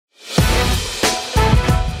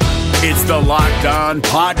It's the Locked On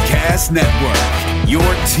Podcast Network, your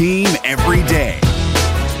team every day.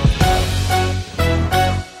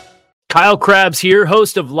 Kyle Krabs here,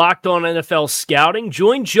 host of Locked On NFL Scouting.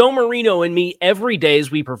 Join Joe Marino and me every day as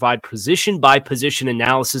we provide position-by-position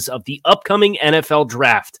analysis of the upcoming NFL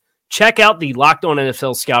Draft. Check out the Locked On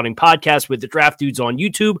NFL Scouting podcast with the Draft Dudes on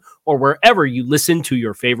YouTube or wherever you listen to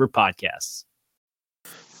your favorite podcasts.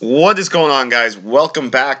 What is going on, guys? Welcome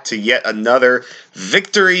back to yet another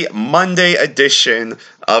Victory Monday edition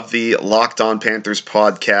of the Locked On Panthers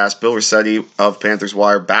podcast. Bill Rossetti of Panthers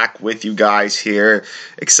Wire back with you guys here.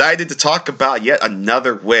 Excited to talk about yet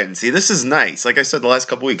another win. See, this is nice. Like I said the last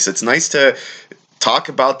couple weeks, it's nice to talk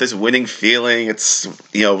about this winning feeling. It's,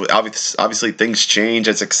 obviously things change.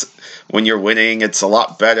 When you're winning, it's a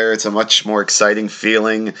lot better. It's a much more exciting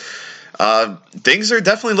feeling. Things are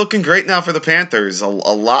definitely looking great now for the Panthers. A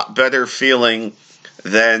lot better feeling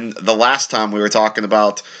than the last time we were talking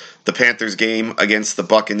about the Panthers game against the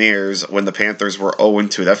Buccaneers when the Panthers were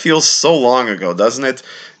 0-2. That feels so long ago, doesn't it?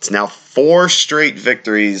 It's now 4 straight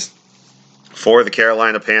victories for the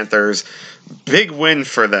Carolina Panthers. Big win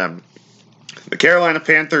for them. The Carolina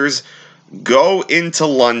Panthers go into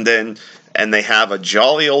London and they have a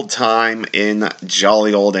jolly old time in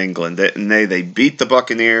jolly old England. And they beat the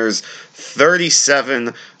Buccaneers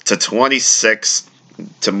 37-26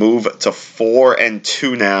 to move to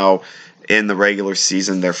 4-2 now in the regular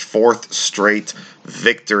season. Their 4th straight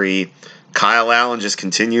victory. Kyle Allen just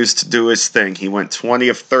continues to do his thing. He went 20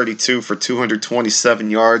 of 32 for 227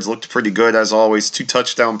 yards. Looked pretty good as always. 2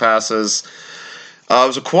 touchdown passes. It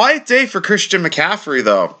was a quiet day for Christian McCaffrey,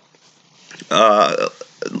 though. A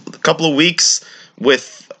couple of weeks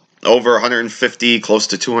with over 150, close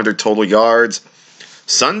to 200 total yards.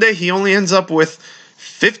 Sunday, he only ends up with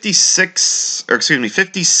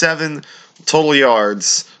 57 total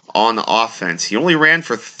yards on offense. He only ran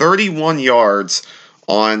for 31 yards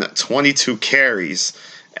on 22 carries,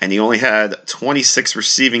 and he only had 26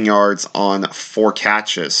 receiving yards on 4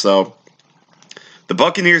 catches. So the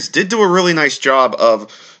Buccaneers did do a really nice job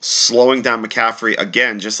of slowing down McCaffrey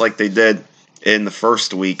again, just like they did in the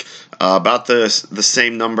first week. About the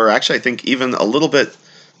same number. Actually, I think even a little bit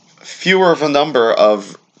fewer of a number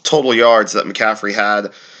of total yards that McCaffrey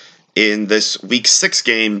had in this Week 6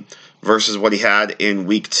 game versus what he had in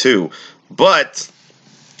Week 2. But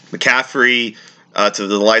McCaffrey, to the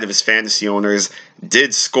delight of his fantasy owners,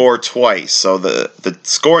 did score twice. So the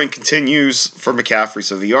scoring continues for McCaffrey.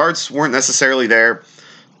 So the yards weren't necessarily there,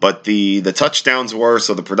 but the touchdowns were.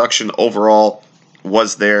 So the production overall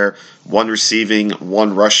was there. 1 receiving,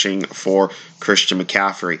 1 rushing for Christian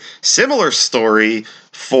McCaffrey. Similar story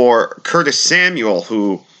for Curtis Samuel,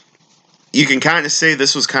 who you can kind of say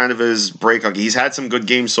this was kind of his breakout. He's had some good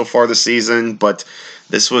games so far this season, but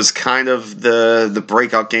this was kind of the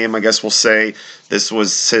breakout game, I guess we'll say. This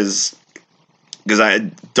was his, because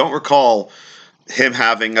I don't recall him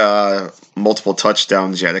having multiple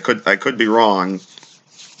touchdowns yet. I could be wrong,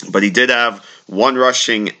 but he did have 1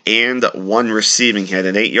 rushing and 1 receiving. He had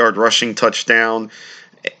an 8-yard rushing touchdown,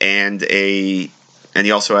 and he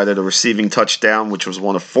also added a receiving touchdown, which was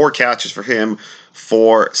one of 4 catches for him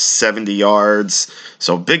for 70 yards.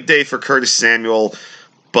 So big day for Curtis Samuel,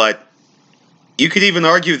 but you could even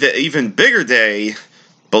argue that even bigger day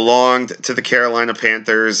belonged to the Carolina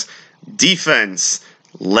Panthers defense,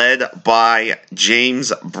 led by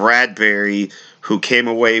James Bradberry, who came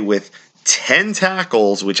away with 10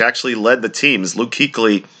 tackles, which actually led the team, as Luke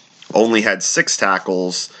Kuechly only had 6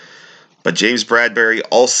 tackles. But James Bradberry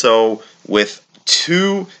also with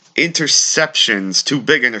 2 interceptions, 2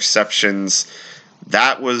 big interceptions.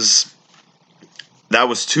 That was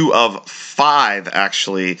 2 of 5,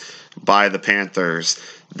 actually, by the Panthers.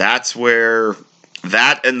 That's where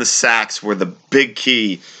that and the sacks were the big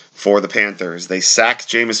key for the Panthers. They sacked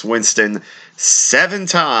Jameis Winston 7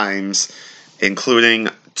 times, including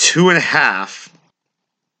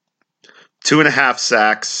 2.5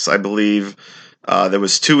 sacks, I believe. There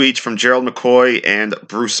was 2 each from Gerald McCoy and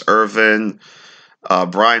Bruce Irvin.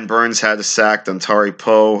 Brian Burns had a sack. Dontari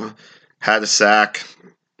Poe had a sack.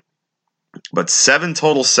 But 7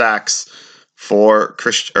 total sacks for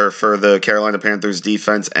the Carolina Panthers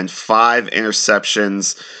defense, and 5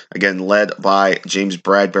 interceptions, again led by James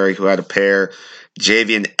Bradberry, who had a pair.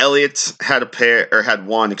 Javian Elliott had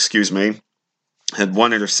 1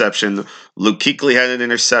 interception. Luke Kuechly had an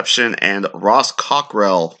interception, and Ross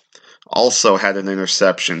Cockrell also had an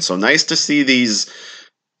interception. So nice to see these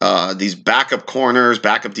backup corners,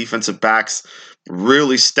 backup defensive backs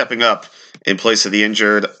really stepping up in place of the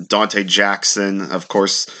injured Dante Jackson. Of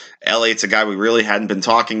course, Elliott's a guy we really hadn't been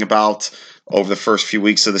talking about over the first few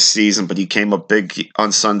weeks of the season, but he came up big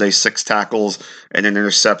on Sunday, 6 tackles and an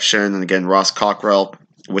interception. And again, Ross Cockrell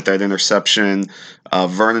with that interception.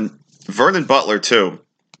 Vernon Butler, too,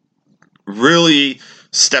 really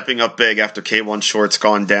stepping up big after K1 Short's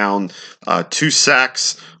gone down. 2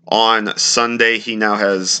 sacks on Sunday. He now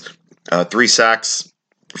has 3 sacks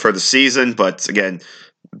for the season, but again,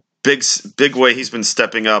 big way he's been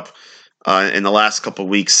stepping up in the last couple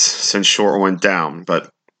weeks since Short went down. But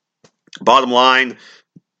bottom line,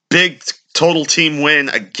 big total team win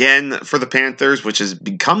again for the Panthers, which has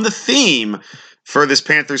become the theme for this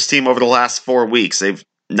Panthers team over the last 4 weeks. They've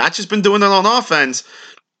not just been doing it on offense,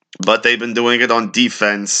 but they've been doing it on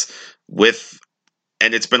defense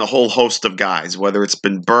and it's been a whole host of guys, whether it's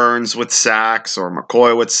been Burns with sacks or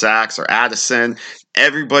McCoy with sacks or Addison.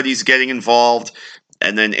 Everybody's getting involved.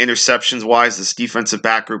 And then interceptions-wise, this defensive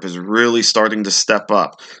back group is really starting to step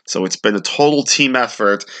up. So it's been a total team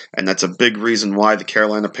effort, and that's a big reason why the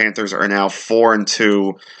Carolina Panthers are now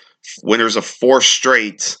 4-2, winners of 4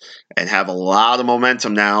 straight, and have a lot of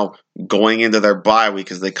momentum now going into their bye week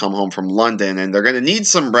as they come home from London. And they're going to need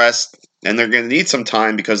some rest, and they're going to need some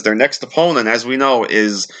time because their next opponent, as we know,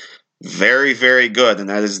 is very, very good, and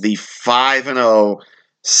that is the 5-0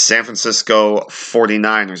 San Francisco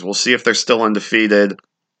 49ers. We'll see if they're still undefeated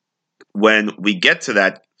when we get to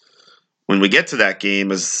that game,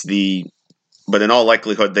 but in all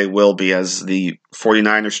likelihood they will be, as the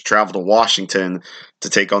 49ers travel to Washington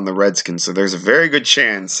to take on the Redskins. So there's a very good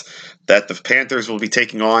chance that the Panthers will be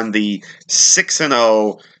taking on the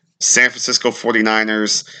 6-0 San Francisco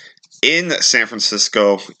 49ers in San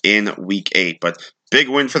Francisco in Week 8. But big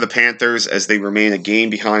win for the Panthers as they remain a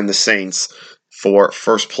game behind the Saints for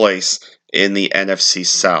first place in the NFC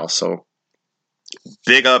South. So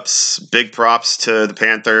big ups, big props to the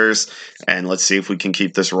Panthers, and let's see if we can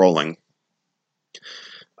keep this rolling.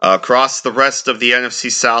 Across the rest of the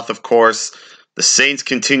NFC South, of course, the Saints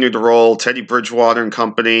continue to roll. Teddy Bridgewater and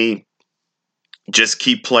company just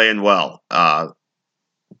keep playing well.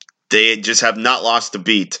 They just have not lost a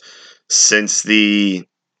beat since the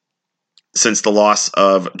loss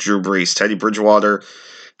of Drew Brees. Teddy Bridgewater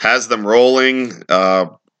has them rolling.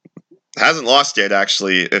 Hasn't lost yet,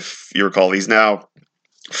 actually, if you recall. He's now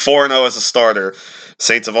 4-0 as a starter.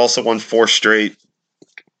 Saints have also won 4 straight.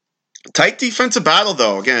 Tight defensive battle,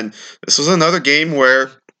 though. Again, this was another game where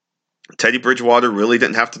Teddy Bridgewater really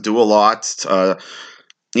didn't have to do a lot.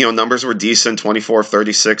 Numbers were decent, 24 of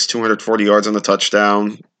 36, 240 yards on the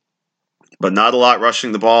touchdown, but not a lot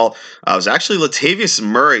rushing the ball. It was actually Latavius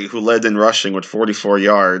Murray who led in rushing with 44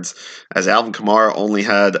 yards, as Alvin Kamara only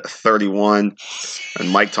had 31, and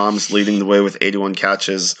Mike Thomas leading the way with 81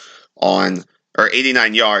 catches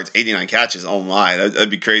 89 yards, 89 catches. Oh my, that'd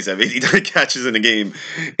be crazy. I have 89 catches in a game.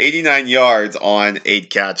 89 yards on 8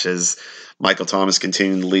 catches. Michael Thomas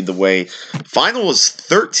continuing to lead the way. Final was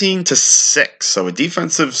 13-6, so a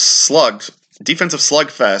defensive slugfest.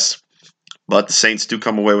 But the Saints do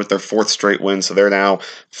come away with their 4th straight win, so they're now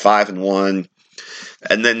 5-1.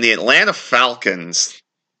 And then the Atlanta Falcons,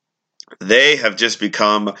 they have just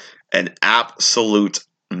become an absolute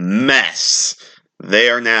mess. They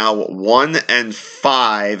are now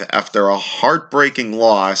 1-5 after a heartbreaking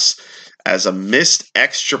loss, as a missed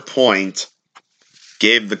extra point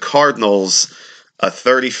gave the Cardinals a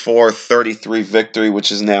 34-33 victory,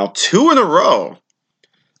 which is now 2 in a row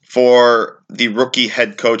for the rookie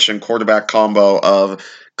head coach and quarterback combo of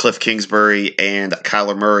Cliff Kingsbury and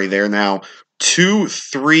Kyler Murray. They're now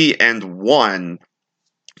 2-3-1,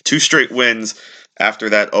 2 straight wins after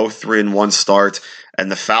that 0-3-1 start.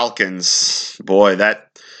 And the Falcons, boy, that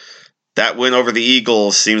win over the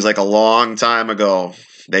Eagles seems like a long time ago.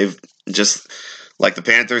 They've just, like the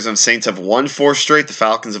Panthers and Saints, have won 4 straight. The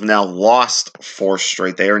Falcons have now lost 4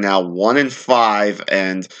 straight. They are now 1-5,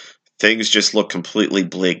 and things just look completely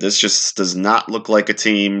bleak. This just does not look like a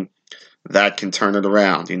team that can turn it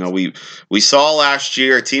around. We saw last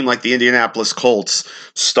year a team like the Indianapolis Colts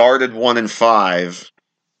started 1-5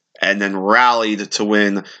 and then rallied to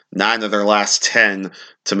win 9 of their last 10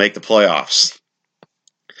 to make the playoffs.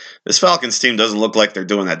 This Falcons team doesn't look like they're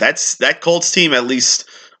doing that. That Colts team at least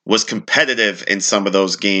was competitive in some of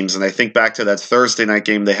those games. And I think back to that Thursday night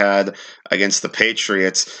game they had against the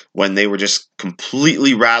Patriots when they were just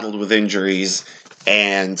completely rattled with injuries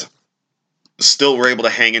and still were able to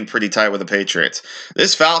hang in pretty tight with the Patriots.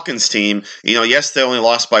 This Falcons team, yes, they only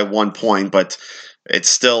lost by 1 point, but it's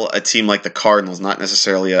still a team like the Cardinals, not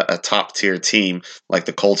necessarily a top-tier team like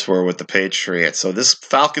the Colts were with the Patriots. So this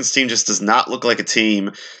Falcons team just does not look like a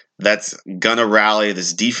team that's going to rally.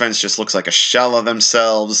 This defense just looks like a shell of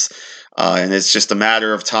themselves. And it's just a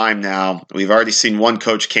matter of time now. We've already seen one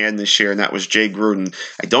coach can this year, and that was Jay Gruden.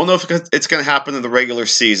 I don't know if it's going to happen in the regular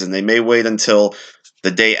season. They may wait until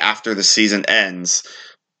the day after the season ends.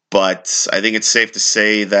 But I think it's safe to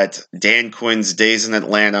say that Dan Quinn's days in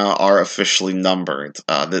Atlanta are officially numbered.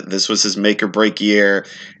 This was his make-or-break year,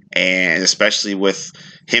 and especially with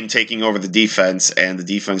him taking over the defense, and the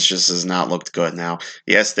defense just has not looked good now.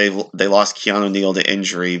 Yes, they lost Keanu Neal to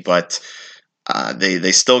injury, but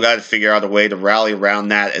they still got to figure out a way to rally around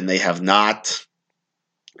that, and they have not.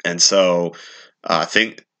 And so I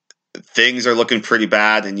think things are looking pretty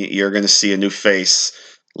bad, and you're going to see a new face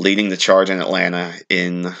leading the charge in Atlanta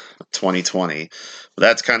in 2020. But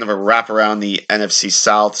that's kind of a wrap around the NFC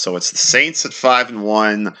South. So it's the Saints at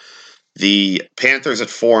 5-1, the Panthers at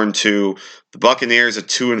 4-2, the Buccaneers at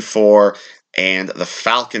 2-4, and the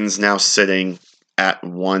Falcons now sitting at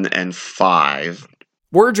 1-5.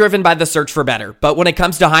 We're driven by the search for better, but when it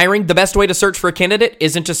comes to hiring, the best way to search for a candidate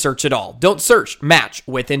isn't to search at all. Don't search, match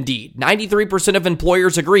with Indeed. 93% of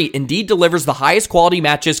employers agree Indeed delivers the highest quality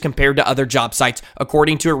matches compared to other job sites,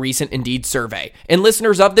 according to a recent Indeed survey. And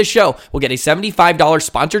listeners of this show will get a $75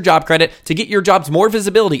 sponsored job credit to get your jobs more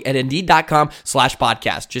visibility at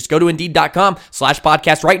Indeed.com/podcast. Just go to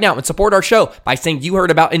Indeed.com/podcast right now and support our show by saying you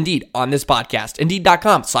heard about Indeed on this podcast.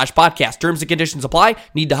 Indeed.com/podcast. Terms and conditions apply.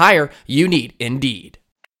 Need to hire? You need Indeed.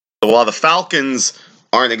 While the Falcons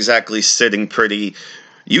aren't exactly sitting pretty,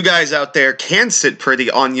 you guys out there can sit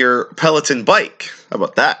pretty on your Peloton bike. How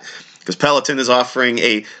about that? Because Peloton is offering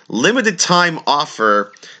a limited time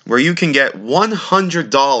offer where you can get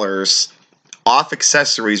 $100 off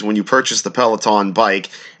accessories when you purchase the Peloton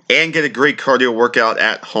bike and get a great cardio workout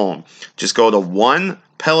at home. Just go to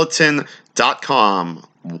onepeloton.com,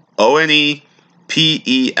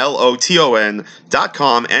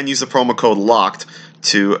 OnePeloton.com, and use the promo code LOCKED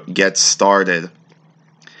to get started.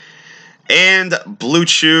 And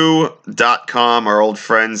BlueChew.com, our old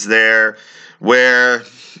friends there, where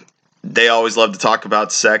they always love to talk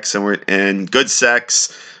about sex and good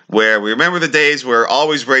sex, where we remember the days we're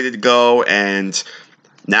always ready to go, and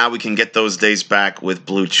now we can get those days back with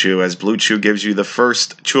Blue Chew, as Blue Chew gives you the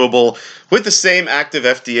first chewable with the same active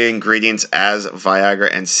FDA ingredients as Viagra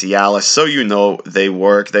and Cialis, so you know they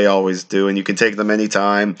work. They always do, and you can take them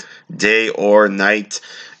anytime, day or night,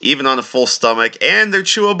 even on a full stomach, and they're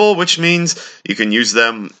chewable, which means you can use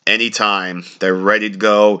them anytime. They're ready to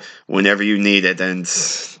go whenever you need it, and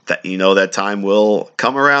that that time will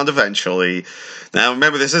come around eventually. Now,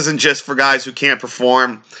 remember, this isn't just for guys who can't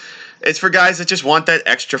perform. It's for guys that just want that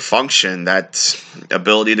extra function, that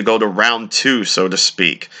ability to go to round two, so to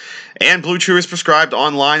speak. And Blue Chew is prescribed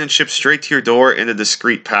online and shipped straight to your door in a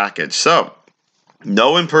discreet package. So,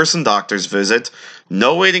 no in-person doctor's visit,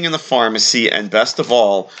 no waiting in the pharmacy, and best of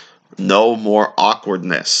all, no more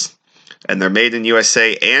awkwardness. And they're made in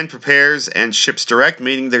USA and prepares and ships direct,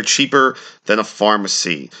 meaning they're cheaper than a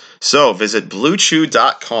pharmacy. So, visit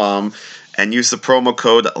BlueChew.com and use the promo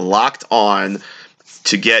code LOCKEDON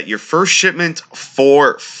to get your first shipment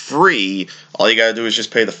for free. All you got to do is just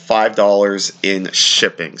pay the $5 in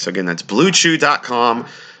shipping. So again, that's BlueChew.com,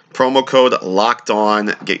 promo code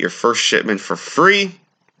LOCKEDON. Get your first shipment for free.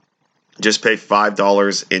 Just pay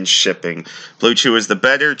 $5 in shipping. Blue Chew is the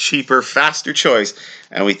better, cheaper, faster choice,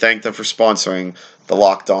 and we thank them for sponsoring the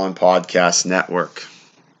Locked On Podcast Network.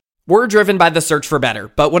 We're driven by the search for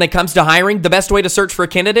better, but when it comes to hiring, the best way to search for a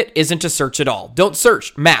candidate isn't to search at all. Don't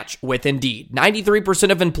search, match with Indeed.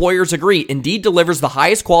 93% of employers agree Indeed delivers the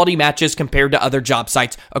highest quality matches compared to other job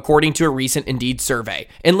sites, according to a recent Indeed survey.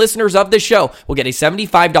 And listeners of this show will get a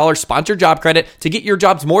 $75 sponsored job credit to get your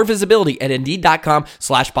jobs more visibility at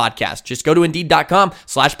Indeed.com/podcast. Just go to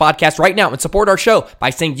Indeed.com/podcast right now and support our show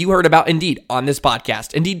by saying you heard about Indeed on this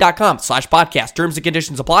podcast. Indeed.com/podcast. Terms and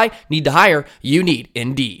conditions apply. Need to hire? You need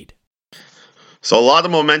Indeed. So a lot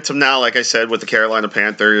of momentum now, like I said, with the Carolina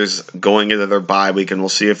Panthers going into their bye week, and we'll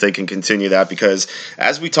see if they can continue that, because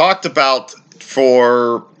as we talked about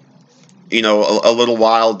for, a little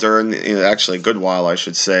while during, actually a good while, I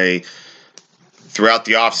should say, throughout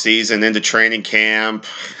the offseason, into training camp,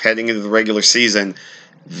 heading into the regular season,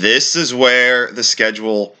 this is where the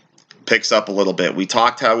schedule picks up a little bit. We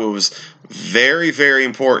talked how it was very, very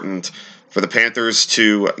important for the Panthers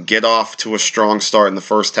to get off to a strong start in the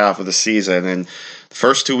first half of the season. And the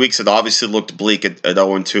first 2 weeks, it obviously looked bleak at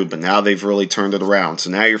 0-2, but now they've really turned it around. So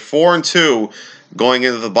now you're 4-2 going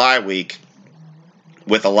into the bye week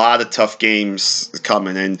with a lot of tough games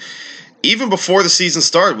coming. And even before the season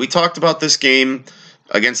started, we talked about this game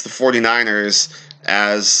against the 49ers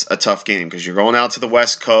as a tough game, because you're going out to the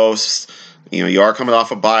West Coast. You are coming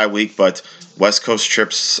off a bye week, but West Coast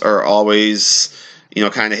trips are always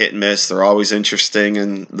kind of hit and miss. They're always interesting,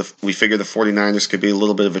 and we figure the 49ers could be a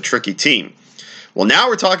little bit of a tricky team. Well, now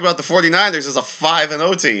we're talking about the 49ers as a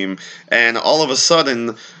 5-0 team, and all of a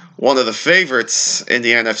sudden, one of the favorites in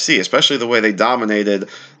the NFC, especially the way they dominated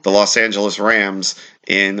the Los Angeles Rams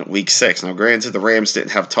in Week 6. Now, granted, the Rams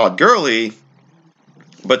didn't have Todd Gurley,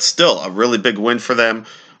 but still, a really big win for them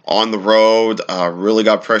on the road. Really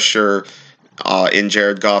got pressure in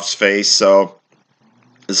Jared Goff's face, so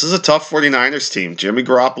this is a tough 49ers team. Jimmy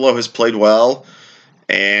Garoppolo has played well,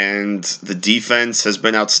 and the defense has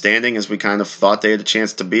been outstanding, as we kind of thought they had a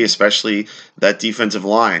chance to be, especially that defensive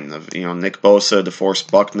line of Nick Bosa,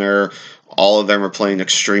 DeForest Buckner. All of them are playing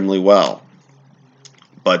extremely well.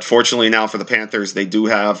 But fortunately now for the Panthers, they do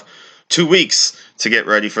have 2 weeks to get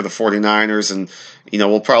ready for the 49ers, and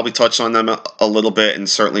we'll probably touch on them a little bit, and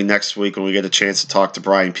certainly next week when we get a chance to talk to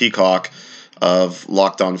Brian Peacock of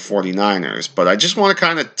Locked On 49ers. But I just want to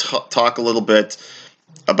kind of talk a little bit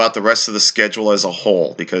about the rest of the schedule as a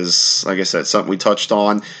whole, because, like I said, something we touched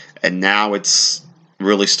on, and now it's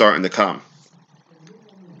really starting to come.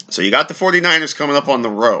 So you got the 49ers coming up on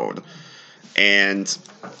the road, and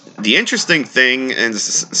the interesting thing, and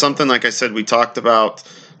something, like I said, we talked about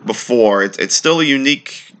before, it's still a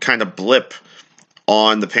unique kind of blip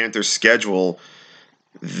on the Panthers' schedule.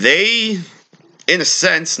 They, in a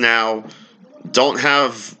sense now, don't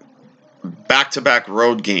have back-to-back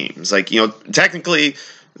road games. Technically,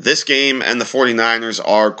 this game and the 49ers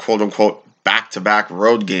are quote-unquote back-to-back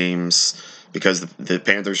road games because the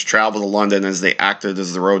Panthers traveled to London as they acted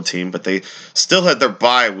as the road team, but they still had their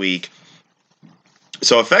bye week.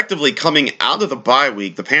 So effectively, coming out of the bye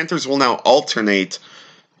week, the Panthers will now alternate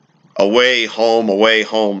away,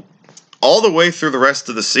 home, all the way through the rest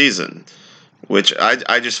of the season, which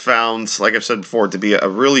I just found, like I've said before, to be a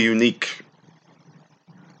really unique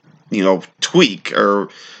tweak or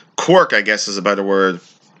quirk, I guess is a better word,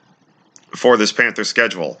 for this Panther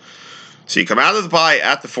schedule. So you come out of the bye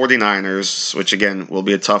at the 49ers, which again will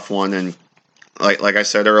be a tough one, and like I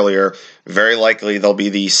said earlier, very likely they'll be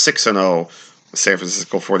the 6-0 San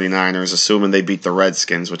Francisco 49ers, assuming they beat the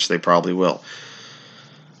Redskins, which they probably will.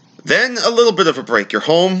 Then a little bit of a break. You're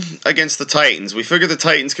home against the Titans. We figured the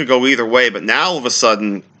Titans could go either way, but now all of a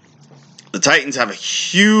sudden, the Titans have a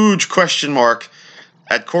huge question mark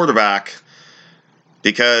at quarterback,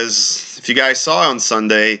 because if you guys saw on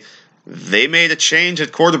Sunday, they made a change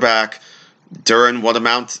at quarterback during what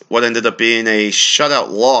ended up being a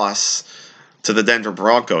shutout loss to the Denver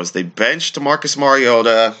Broncos. They benched Marcus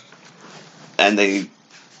Mariota, and they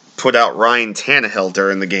put out Ryan Tannehill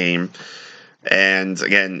during the game. And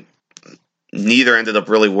again, neither ended up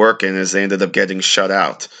really working, as they ended up getting shut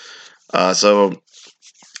out. So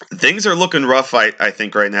things are looking rough, I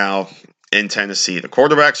think, right now in Tennessee. The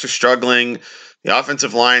quarterbacks are struggling. The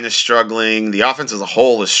offensive line is struggling. The offense as a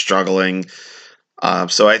whole is struggling.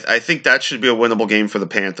 So I think that should be a winnable game for the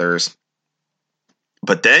Panthers.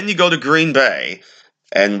 But then you go to Green Bay,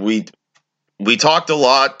 and we talked a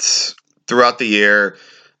lot throughout the year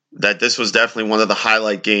that this was definitely one of the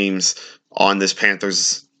highlight games on this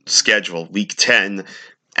Panthers schedule. Week 10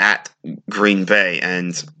 at Green Bay.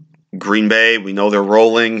 And Green Bay, we know they're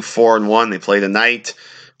rolling 4-1. They play tonight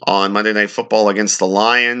on Monday Night Football against the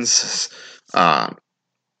Lions. And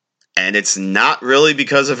it's not really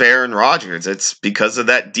because of Aaron Rodgers. It's because of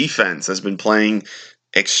that defense has been playing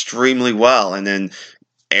extremely well. And then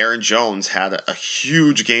Aaron Jones had a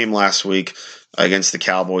huge game last week against the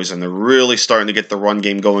Cowboys, and they're really starting to get the run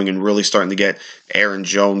game going and really starting to get Aaron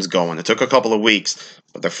Jones going. It took a couple of weeks,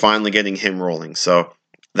 but they're finally getting him rolling. So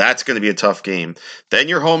that's going to be a tough game. Then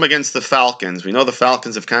you're home against the Falcons. We know the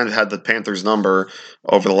Falcons have kind of had the Panthers' number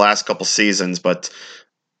over the last couple seasons, but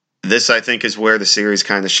this, I think, is where the series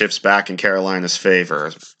kind of shifts back in Carolina's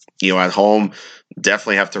favor. At home,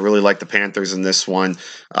 definitely have to really like the Panthers in this one.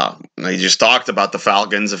 I just talked about the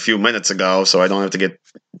Falcons a few minutes ago, so I don't have to get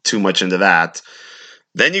too much into that.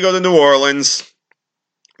 Then you go to New Orleans.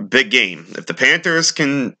 Big game. If the Panthers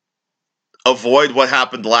can avoid what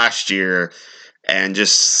happened last year and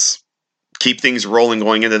just keep things rolling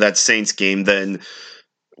going into that Saints game, then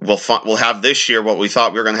we'll have this year what we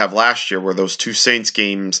thought we were going to have last year, where those two Saints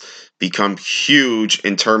games become huge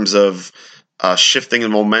in terms of shifting the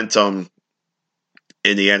momentum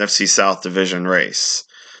in the NFC South division race.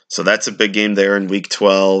 So that's a big game there in Week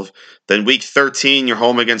 12. Then Week 13, you're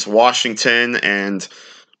home against Washington, and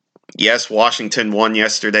yes, Washington won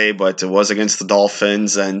yesterday, but it was against the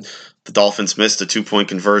Dolphins, and the Dolphins missed a 2-point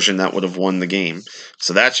conversion that would have won the game.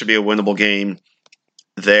 So that should be a winnable game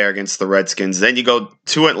there against the Redskins. Then you go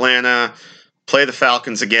to Atlanta, play the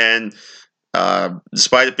Falcons again.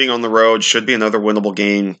 Despite it being on the road, should be another winnable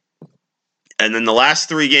game And then the last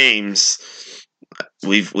 3 games,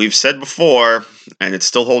 we've said before, and it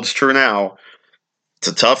still holds true now, it's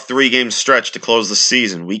a tough 3-game stretch to close the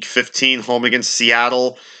season. Week 15, home against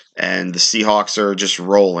Seattle, and the Seahawks are just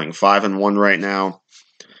rolling, 5-1 right now.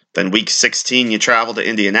 Then week 16, you travel to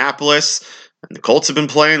Indianapolis, and the Colts have been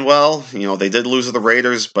playing well. They did lose to the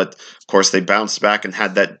Raiders, but of course they bounced back and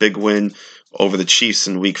had that big win over the Chiefs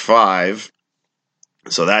in week 5.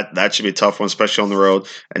 So that should be a tough one, especially on the road.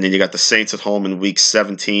 And then you got the Saints at home in week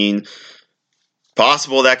 17.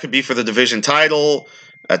 Possible that could be for the division title.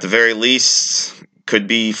 At the very least, could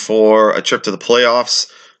be for a trip to the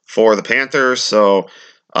playoffs for the Panthers. So,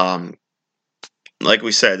 like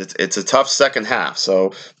we said, it's a tough second half.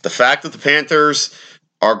 So the fact that the Panthers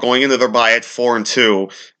are going into their bye at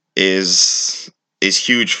 4-2 is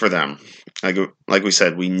huge for them. Like we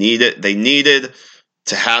said, they needed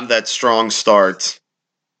to have that strong start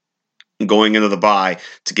going into the bye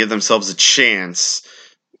to give themselves a chance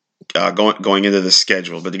going into the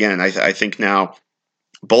schedule. But again, I think now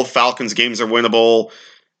both Falcons games are winnable.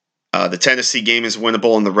 The Tennessee game is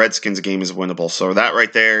winnable, and the Redskins game is winnable. So that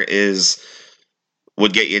right there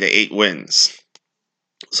would get you to 8 wins.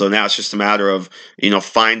 So now it's just a matter of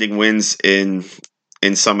finding wins in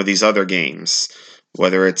some of these other games,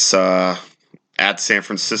 whether it's at San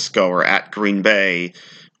Francisco or at Green Bay,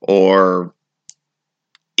 or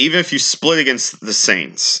even if you split against the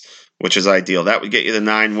Saints, which is ideal, that would get you the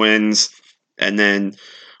 9 wins. And then,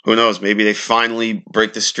 who knows, maybe they finally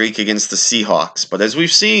break the streak against the Seahawks. But as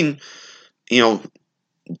we've seen,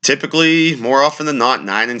 typically, more often than not,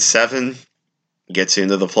 9-7 gets you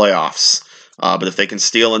into the playoffs. But if they can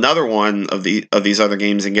steal another one of these other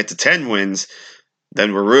games and get to 10 wins,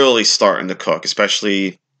 then we're really starting to cook,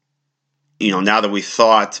 especially, now that we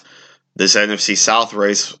thought this NFC South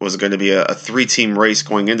race was going to be a 3-team race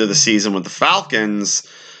going into the season with the Falcons,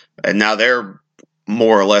 and now they're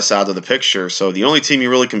more or less out of the picture. So the only team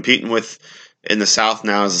you're really competing with in the South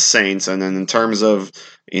now is the Saints. And then in terms of,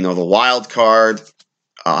 the wild card,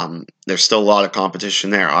 there's still a lot of competition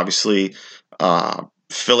there. Obviously,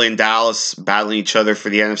 Philly and Dallas battling each other for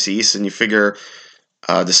the NFC East, and you figure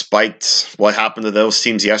despite what happened to those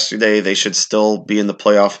teams yesterday, they should still be in the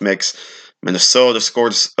playoff mix. Minnesota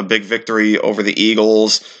scored a big victory over the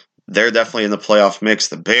Eagles. They're definitely in the playoff mix.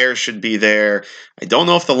 The Bears should be there. I don't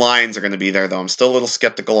know if the Lions are going to be there, though. I'm still a little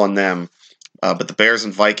skeptical on them. But the Bears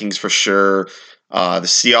and Vikings for sure. The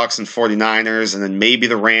Seahawks and 49ers, and then maybe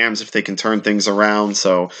the Rams if they can turn things around.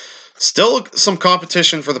 So still some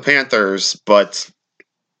competition for the Panthers, but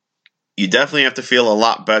you definitely have to feel a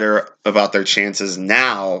lot better about their chances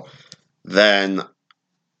now than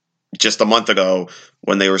just a month ago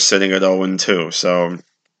when they were sitting at 0-2. So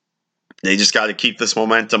they just got to keep this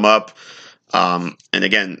momentum up. And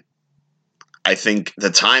again, I think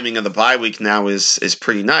the timing of the bye week now is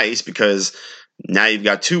pretty nice, because now you've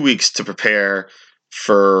got 2 weeks to prepare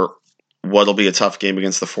for what'll be a tough game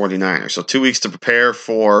against the 49ers. So 2 weeks to prepare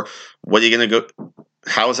for what are you going to go,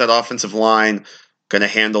 how is that offensive line going to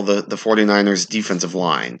handle the 49ers defensive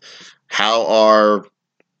line? How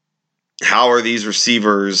are these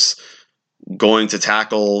receivers going to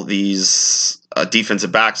tackle these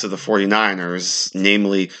defensive backs of the 49ers,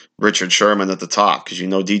 namely Richard Sherman at the top? Because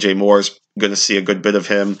DJ Moore's going to see a good bit of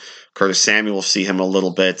him. Curtis Samuel will see him a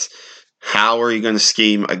little bit. How are you going to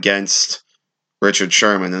scheme against Richard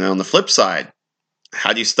Sherman? And then on the flip side,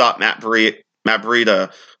 how do you stop Matt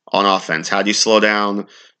Breida on offense? How do you slow down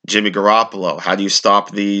Jimmy Garoppolo? How do you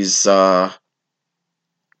stop these young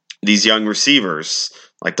receivers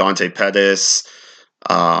like Dante Pettis,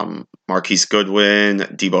 Marquise Goodwin,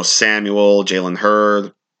 Deebo Samuel, Jalen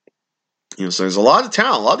Hurd? So there's a lot of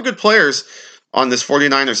talent, a lot of good players on this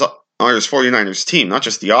 49ers team, not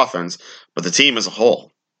just the offense, but the team as a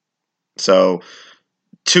whole. So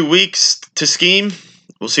 2 weeks to scheme.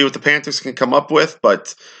 We'll see what the Panthers can come up with,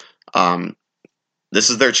 but this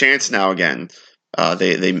is their chance now again.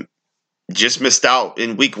 They just missed out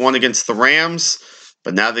in week 1 against the Rams,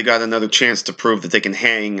 but now they got another chance to prove that they can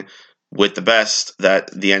hang with the best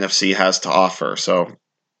that the NFC has to offer. So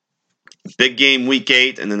big game week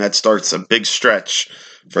 8, and then that starts a big stretch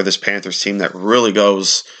for this Panthers team that really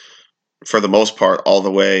goes, for the most part, all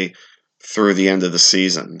the way through the end of the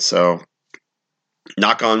season. So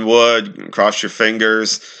knock on wood, cross your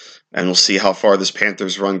fingers, and we'll see how far this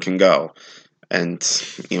Panthers run can go. And,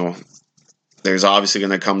 there's obviously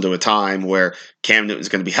going to come to a time where Cam Newton's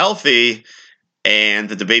going to be healthy, and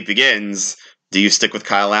the debate begins, do you stick with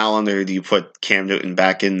Kyle Allen or do you put Cam Newton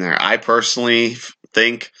back in there? I personally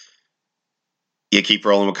think you keep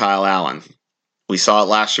rolling with Kyle Allen. We saw it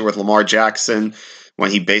last year with Lamar Jackson when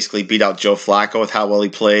he basically beat out Joe Flacco with how well he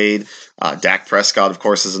played. Dak Prescott, of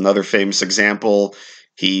course, is another famous example.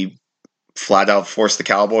 He flat out forced the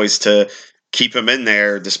Cowboys to keep him in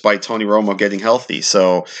there despite Tony Romo getting healthy.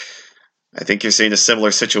 So I think you're seeing a similar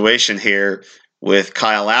situation here with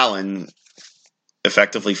Kyle Allen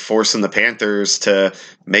effectively forcing the Panthers to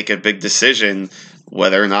make a big decision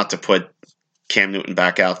whether or not to put Cam Newton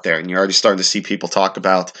back out there. And you're already starting to see people talk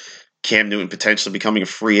about Cam Newton potentially becoming a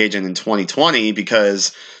free agent in 2020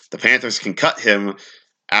 because the Panthers can cut him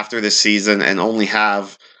after this season and only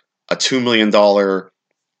have a $2 million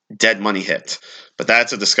dead money hit. But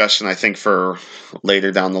that's a discussion, I think, for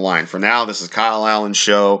later down the line. For now, this is Kyle Allen's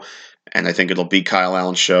show, and I think it'll be Kyle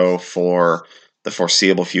Allen's show for the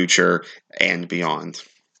foreseeable future and beyond.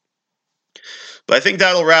 But I think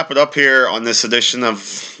that'll wrap it up here on this edition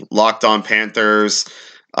of Locked On Panthers.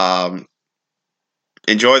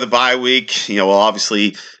 Enjoy the bye week. We'll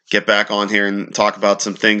obviously get back on here and talk about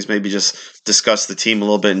some things, maybe just discuss the team a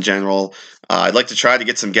little bit in general. I'd like to try to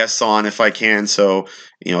get some guests on if I can, so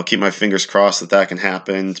keep my fingers crossed that can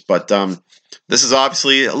happen. But this is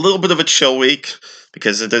obviously a little bit of a chill week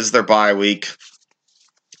because it is their bye week.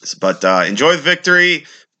 But enjoy the victory.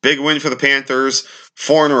 Big win for the Panthers,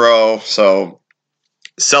 4 in a row. So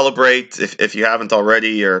celebrate if you haven't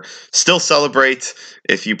already, or still celebrate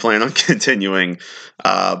if you plan on continuing.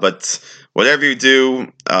 But whatever you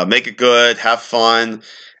do, make it good, have fun.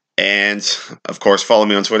 And, of course, follow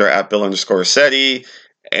me on Twitter at Bill_Rossetti,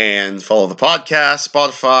 and follow the podcast,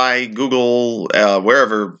 Spotify, Google,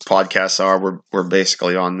 wherever podcasts are. We're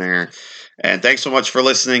basically on there. And thanks so much for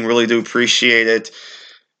listening. Really do appreciate it.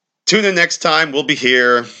 Tune in next time. We'll be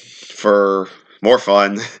here for more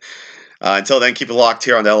fun. Until then, keep it locked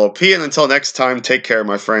here on the LOP. And until next time, take care,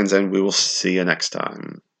 my friends, and we will see you next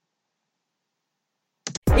time.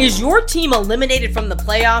 Is your team eliminated from the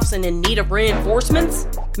playoffs and in need of reinforcements?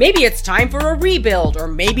 Maybe it's time for a rebuild, or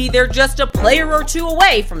maybe they're just a player or two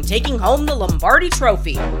away from taking home the Lombardi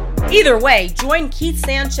Trophy. Either way, join Keith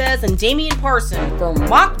Sanchez and Damian Parson for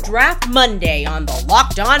Mock Draft Monday on the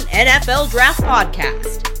Locked On NFL Draft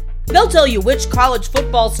Podcast. They'll tell you which college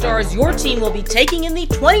football stars your team will be taking in the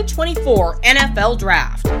 2024 NFL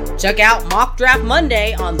Draft. Check out Mock Draft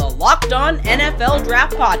Monday on the Locked On NFL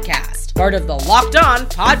Draft Podcast, part of the Locked On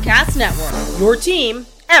Podcast Network, your team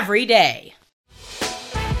every day.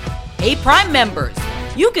 Hey, Prime members,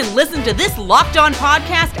 you can listen to this Locked On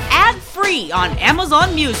podcast ad-free on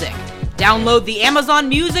Amazon Music. Download the Amazon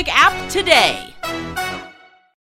Music app today.